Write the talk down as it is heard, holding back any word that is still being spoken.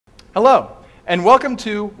Hello, and welcome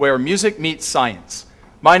to Where Music Meets Science.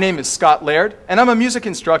 My name is Scott Laird, and I'm a music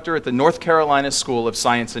instructor at the North Carolina School of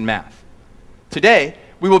Science and Math. Today,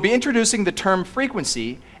 we will be introducing the term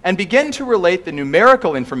frequency and begin to relate the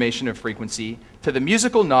numerical information of frequency to the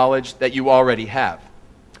musical knowledge that you already have.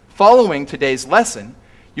 Following today's lesson,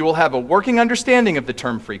 you will have a working understanding of the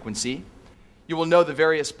term frequency, you will know the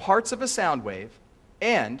various parts of a sound wave,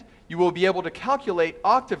 and you will be able to calculate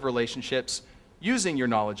octave relationships using your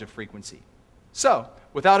knowledge of frequency. So,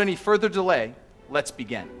 without any further delay, let's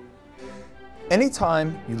begin.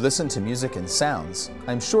 Anytime you listen to music and sounds,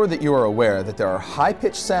 I'm sure that you are aware that there are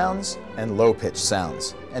high-pitched sounds and low-pitched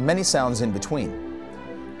sounds, and many sounds in between.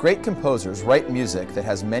 Great composers write music that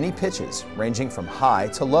has many pitches ranging from high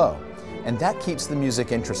to low, and that keeps the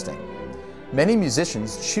music interesting. Many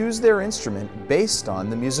musicians choose their instrument based on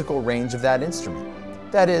the musical range of that instrument.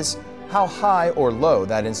 That is, how high or low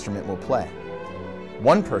that instrument will play.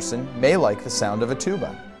 One person may like the sound of a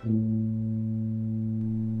tuba,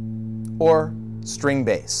 or string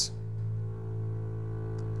bass,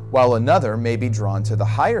 while another may be drawn to the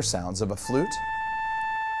higher sounds of a flute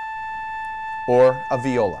or a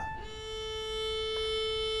viola.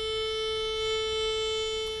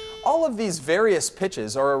 All of these various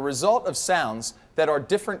pitches are a result of sounds that are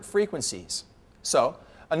different frequencies. So,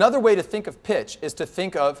 another way to think of pitch is to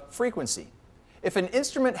think of frequency. If an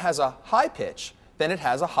instrument has a high pitch, then it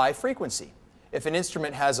has a high frequency. If an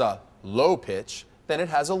instrument has a low pitch, then it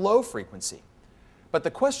has a low frequency. But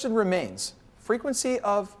the question remains, frequency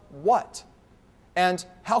of what? And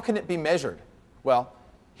how can it be measured? Well,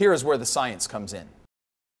 here is where the science comes in.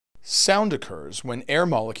 Sound occurs when air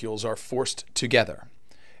molecules are forced together.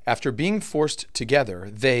 After being forced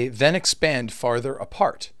together, they then expand farther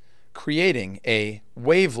apart, creating a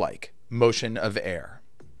wave-like motion of air.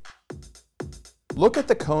 Look at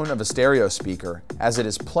the cone of a stereo speaker as it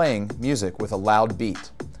is playing music with a loud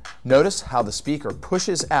beat. Notice how the speaker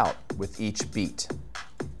pushes out with each beat.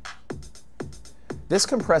 This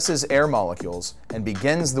compresses air molecules and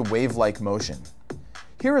begins the wave-like motion.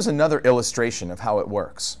 Here is another illustration of how it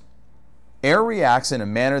works. Air reacts in a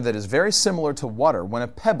manner that is very similar to water when a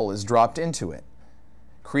pebble is dropped into it,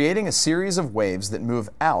 creating a series of waves that move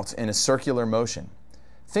out in a circular motion.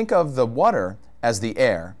 Think of the water as the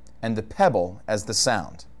air and the pebble as the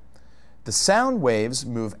sound. The sound waves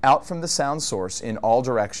move out from the sound source in all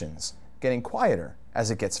directions, getting quieter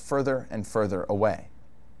as it gets further and further away.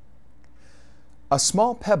 A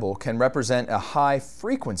small pebble can represent a high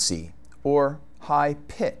frequency or high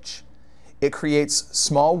pitch. It creates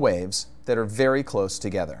small waves that are very close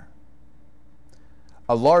together.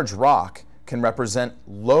 A large rock can represent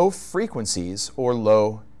low frequencies or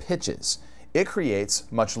low pitches. It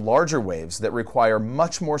creates much larger waves that require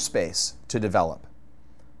much more space to develop.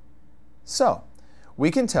 So,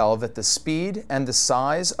 we can tell that the speed and the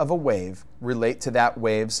size of a wave relate to that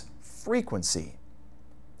wave's frequency.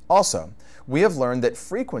 Also, we have learned that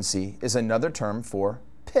frequency is another term for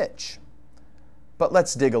pitch. But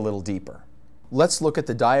let's dig a little deeper. Let's look at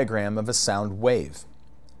the diagram of a sound wave.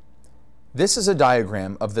 This is a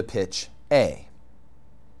diagram of the pitch A.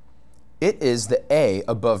 It is the A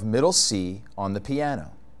above middle C on the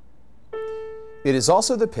piano. It is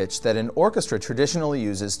also the pitch that an orchestra traditionally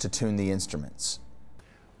uses to tune the instruments.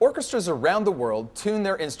 Orchestras around the world tune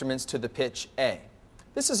their instruments to the pitch A.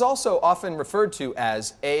 This is also often referred to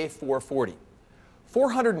as A440.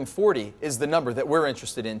 440 is the number that we're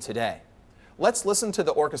interested in today. Let's listen to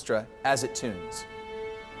the orchestra as it tunes.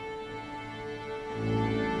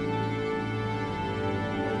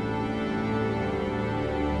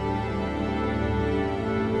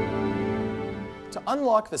 To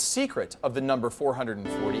unlock the secret of the number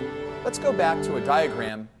 440, let's go back to a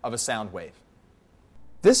diagram of a sound wave.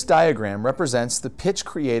 This diagram represents the pitch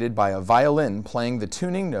created by a violin playing the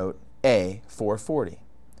tuning note A440.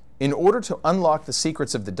 In order to unlock the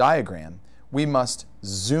secrets of the diagram, we must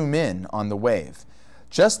zoom in on the wave,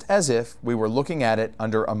 just as if we were looking at it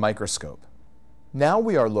under a microscope. Now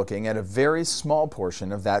we are looking at a very small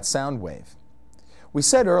portion of that sound wave. We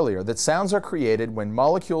said earlier that sounds are created when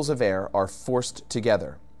molecules of air are forced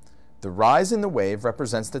together. The rise in the wave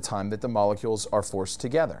represents the time that the molecules are forced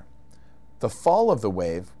together. The fall of the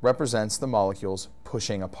wave represents the molecules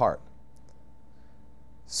pushing apart.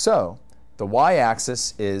 So, the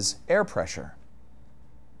y-axis is air pressure.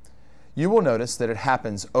 You will notice that it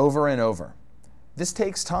happens over and over. This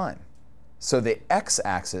takes time, so the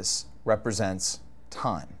x-axis represents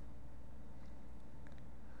time.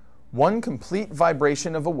 One complete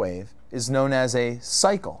vibration of a wave is known as a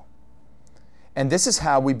cycle, and this is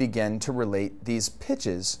how we begin to relate these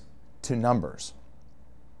pitches to numbers.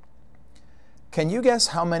 Can you guess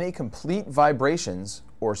how many complete vibrations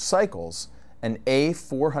or cycles an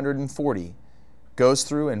A440 goes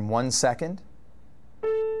through in 1 second?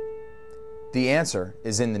 The answer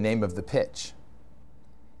is in the name of the pitch.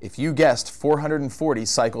 If you guessed 440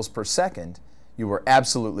 cycles per second, you were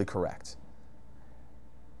absolutely correct.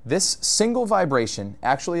 This single vibration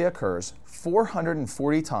actually occurs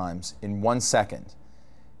 440 times in 1 second.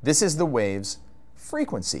 This is the wave's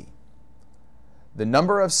frequency, the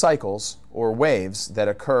number of cycles or waves that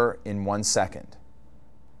occur in 1 second.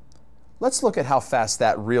 Let's look at how fast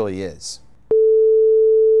that really is.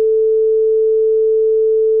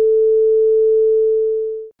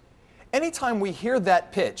 Anytime we hear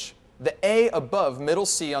that pitch, the A above middle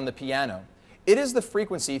C on the piano, it is the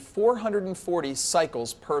frequency 440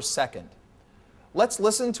 cycles per second. Let's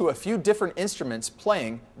listen to a few different instruments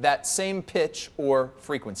playing that same pitch or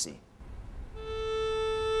frequency.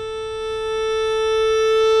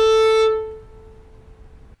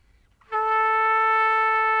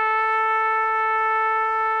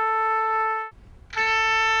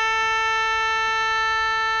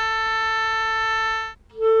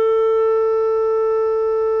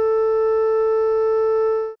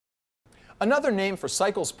 Another name for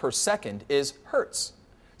cycles per second is hertz.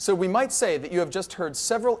 So we might say that you have just heard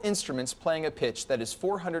several instruments playing a pitch that is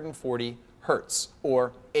 440 hertz,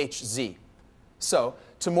 or Hz. So,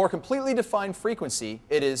 to more completely define frequency,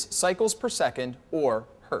 it is cycles per second, or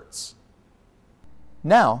hertz.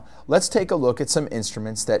 Now, let's take a look at some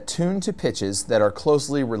instruments that tune to pitches that are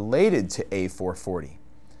closely related to A440.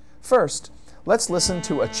 First, let's listen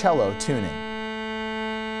to a cello tuning.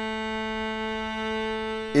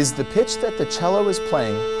 Is the pitch that the cello is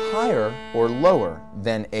playing higher or lower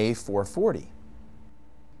than A440?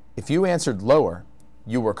 If you answered lower,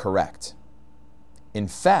 you were correct. In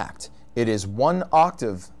fact, it is 1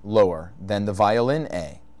 octave lower than the violin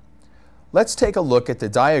A. Let's take a look at the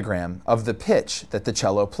diagram of the pitch that the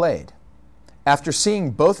cello played. After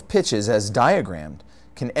seeing both pitches as diagrammed,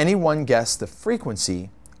 can anyone guess the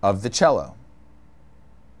frequency of the cello?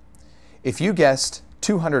 If you guessed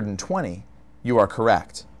 220, you are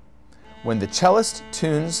correct. When the cellist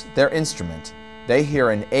tunes their instrument, they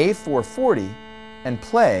hear an A440 and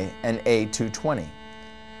play an A220.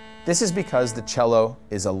 This is because the cello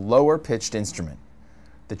is a lower pitched instrument.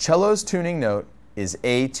 The cello's tuning note is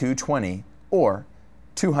A220 or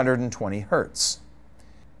 220 hertz.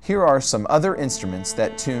 Here are some other instruments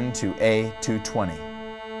that tune to A220.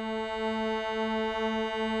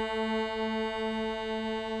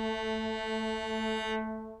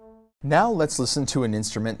 Now let's listen to an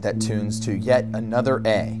instrument that tunes to yet another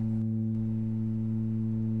A.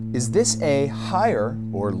 Is this A higher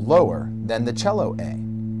or lower than the cello A?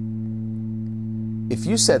 If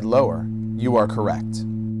you said lower, you are correct.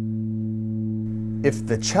 If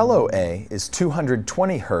the cello A is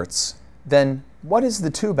 220 hertz, then what is the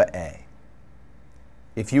tuba A?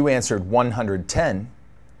 If you answered 110,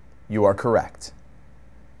 you are correct.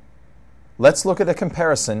 Let's look at a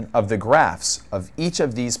comparison of the graphs of each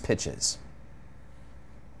of these pitches.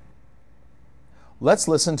 Let's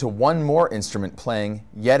listen to one more instrument playing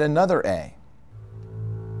yet another A.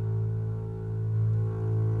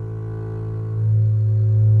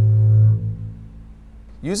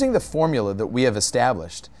 Using the formula that we have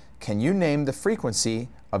established, can you name the frequency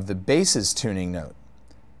of the bass's tuning note?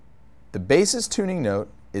 The bass's tuning note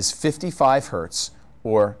is 55 hertz,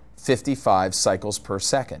 or 55 cycles per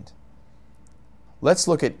second. Let's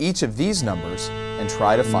look at each of these numbers and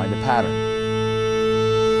try to find a pattern.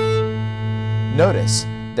 Notice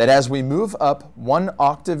that as we move up 1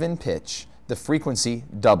 octave in pitch, the frequency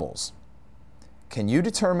doubles. Can you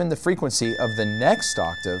determine the frequency of the next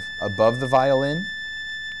octave above the violin?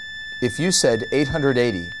 If you said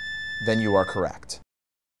 880, then you are correct.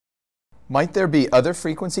 Might there be other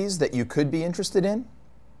frequencies that you could be interested in?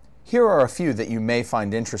 Here are a few that you may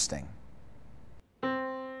find interesting.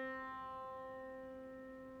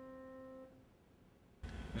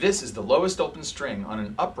 This is the lowest open string on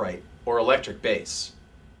an upright or electric bass.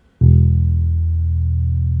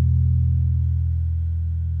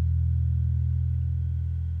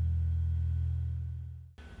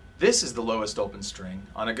 This is the lowest open string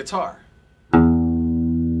on a guitar.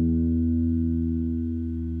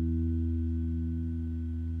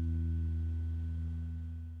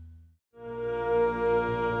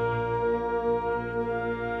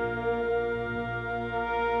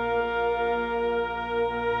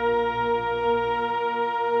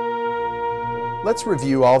 Let's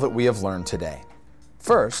review all that we have learned today.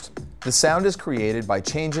 First, the sound is created by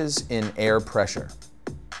changes in air pressure.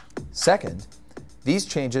 Second, these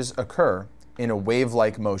changes occur in a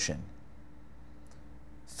wave-like motion.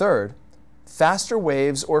 Third, Faster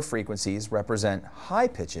waves or frequencies represent high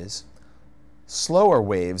pitches. Slower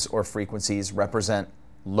waves or frequencies represent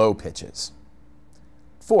low pitches.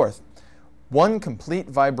 Fourth, one complete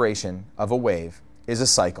vibration of a wave is a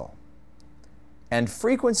cycle, and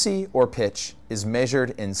frequency or pitch is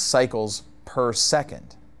measured in cycles per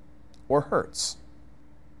second, or hertz.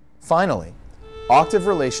 Finally, octave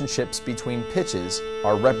relationships between pitches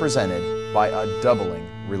are represented by a doubling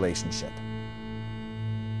relationship.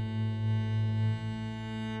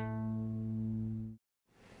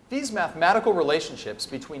 These mathematical relationships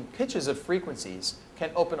between pitches of frequencies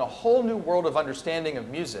can open a whole new world of understanding of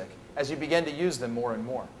music as you begin to use them more and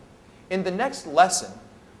more. In the next lesson,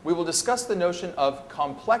 we will discuss the notion of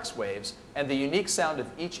complex waves and the unique sound of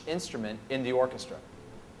each instrument in the orchestra.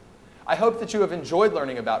 I hope that you have enjoyed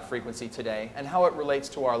learning about frequency today and how it relates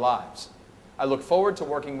to our lives. I look forward to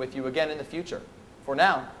working with you again in the future. For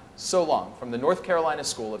now, so long from the North Carolina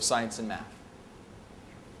School of Science and Math.